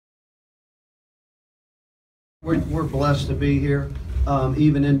We're blessed to be here,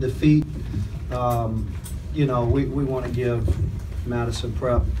 even in defeat. You know, we want to give Madison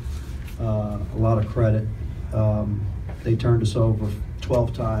Prep a lot of credit. They turned us over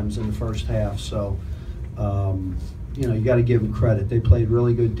 12 times in the first half, so you know, you got to give them credit. They played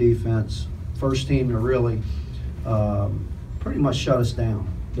really good defense. First team to really pretty much shut us down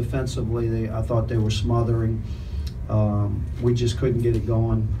defensively. I thought they were smothering. We just couldn't get it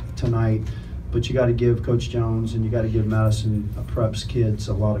going tonight. But you got to give Coach Jones and you got to give Madison Prep's kids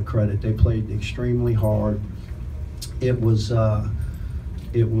a lot of credit. They played extremely hard. It was not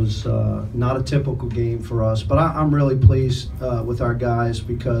a typical game for us, but I'm really pleased with our guys,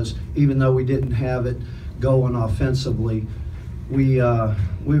 because even though we didn't have it going offensively, we were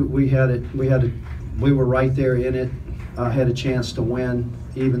right there in it. Had a chance to win,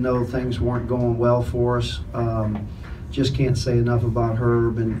 even though things weren't going well for us. Just can't say enough about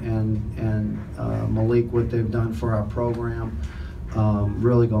Herb and Malik, what they've done for our program.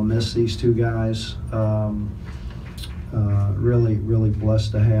 Really gonna miss these two guys. Really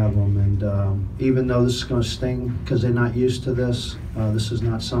blessed to have them. And even though this is gonna sting because they're not used to this, this is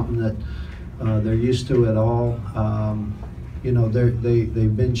not something that they're used to at all. You know,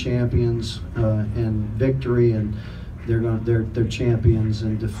 they've been champions in victory, and they're champions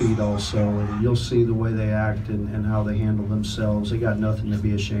in defeat also, and you'll see the way they act and how they handle themselves. They got nothing to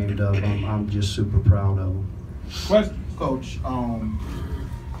be ashamed of. I'm just super proud of them. Question, Coach.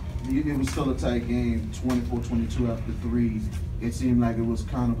 It was still a tight game, 24-22 after 3. It seemed like it was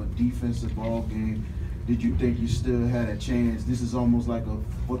kind of a defensive ball game. Did you think you still had a chance? This is almost like a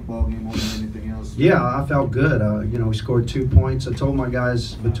football game more than anything else. Yeah, I felt good. You know, we scored 2 points. I told my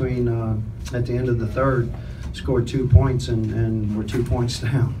guys between at the end of the third, scored 2 points and we're 2 points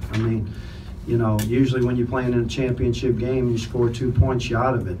down. I mean, you know, usually when you're playing in a championship game, you score 2 points, you're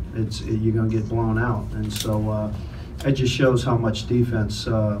out of it. You're going to get blown out. And so it just shows how much defense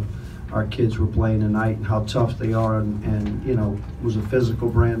our kids were playing tonight and how tough they are. And you know, it was a physical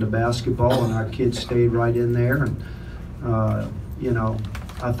brand of basketball, and our kids stayed right in there. And, you know,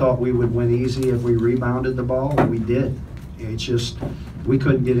 I thought we would win easy if we rebounded the ball, and we did. It's just we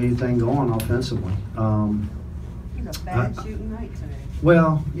couldn't get anything going offensively. It was a bad shooting night today.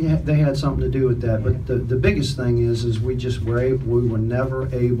 Well, yeah, they had something to do with that. But the biggest thing is we just we were never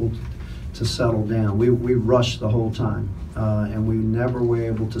able to settle down. We rushed the whole time, and we never were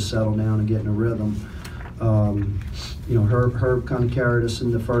able to settle down and get in a rhythm. You know, Herb kind of carried us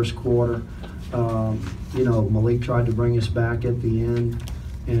in the first quarter. You know, Malik tried to bring us back at the end,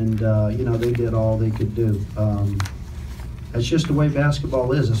 and you know, they did all they could do. That's just the way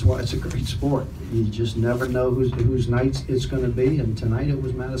basketball is. That's why it's a great sport. You just never know whose night it's going to be, and tonight it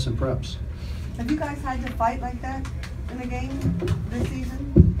was Madison Prep's. Have you guys had to fight like that in a game this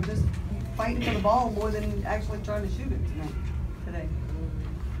season? Just fighting for the ball more than actually trying to shoot it today?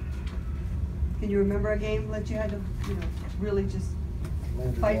 Can you remember a game that you had to, you know, really just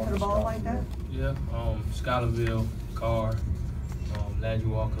fight for the ball like that? Yeah, Schuylerville, Carr, Landry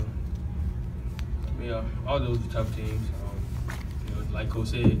Walker. Yeah, all those are tough teams. You know, like Coach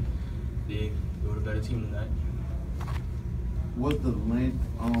said, they were the better team tonight. What's the length,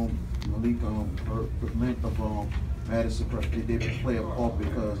 Malik, the length of Madison Prep? Did they play a part,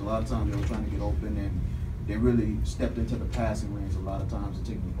 because a lot of times they were trying to get open and they really stepped into the passing lanes a lot of times and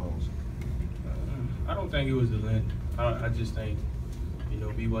taking the balls? I don't think it was the length. I just think, you know,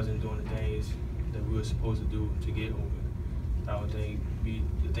 we wasn't doing the things that we were supposed to do to get open. I don't think the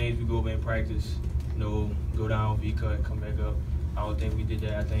things we go over in practice, you know, go down, V-cut, come back up. I don't think we did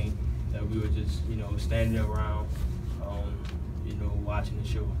that. I think that we were just, you know, standing around, you know, watching the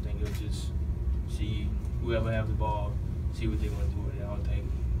show. I think it was just see whoever have the ball, see what they want to do with it. I don't think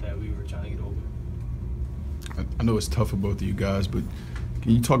that we were trying to get open. I know it's tough for both of you guys, but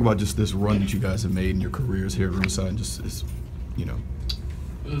can you talk about just this run that you guys have made in your careers here at Riverside, and just, you know?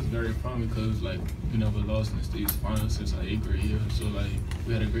 It was very fun because, like, we never lost in the state finals since our 8th grade year. So, like,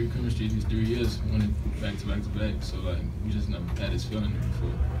 we had a great chemistry these 3 years, winning back to back to back. So, like, we just never had this feeling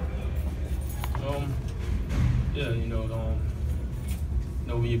before. Yeah, you know,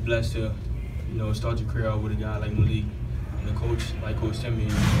 when you're blessed to, you know, start your career out with a guy like Malik and a coach like Coach Timmy, you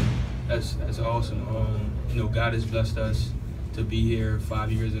know, that's awesome. You know, God has blessed us to be here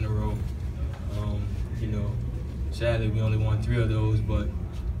 5 years in a row. You know, sadly we only won 3 of those, but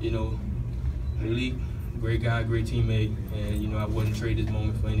you know, Malik, great guy, great teammate, and you know, I wouldn't trade this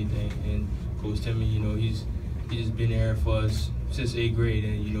moment for anything. And Coach Timmy, you know, he's just been there for us since 8th grade,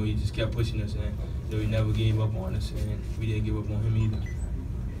 and you know, he just kept pushing us, and you know, he never gave up on us, and we didn't give up on him either.